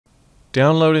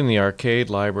Downloading the Arcade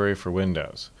library for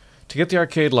Windows. To get the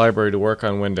Arcade library to work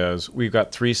on Windows, we've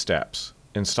got 3 steps.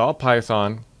 Install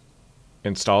Python,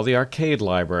 install the Arcade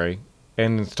library,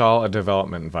 and install a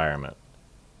development environment.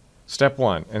 Step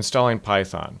 1. Installing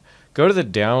Python. Go to the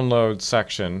Download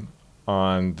section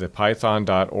on the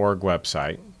python.org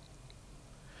website.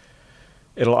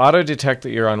 It'll auto-detect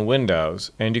that you're on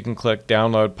Windows, and you can click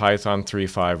Download Python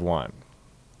 351.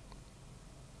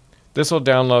 This will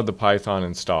download the Python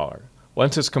installer.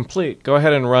 Once it's complete, go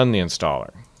ahead and run the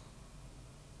installer.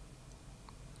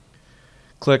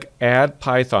 Click Add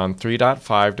Python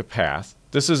 3.5 to Path.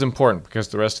 This is important because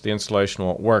the rest of the installation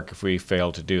won't work if we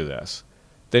fail to do this.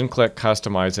 Then click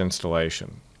Customize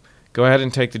Installation. Go ahead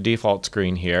and take the default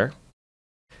screen here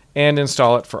and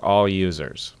install it for all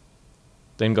users.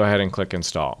 Then go ahead and click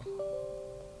Install.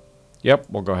 Yep,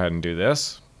 we'll go ahead and do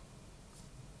this.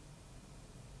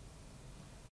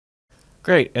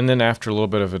 Great, and then after a little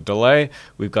bit of a delay,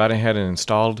 we've gone ahead and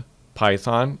installed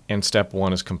Python, and step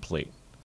 1 is complete.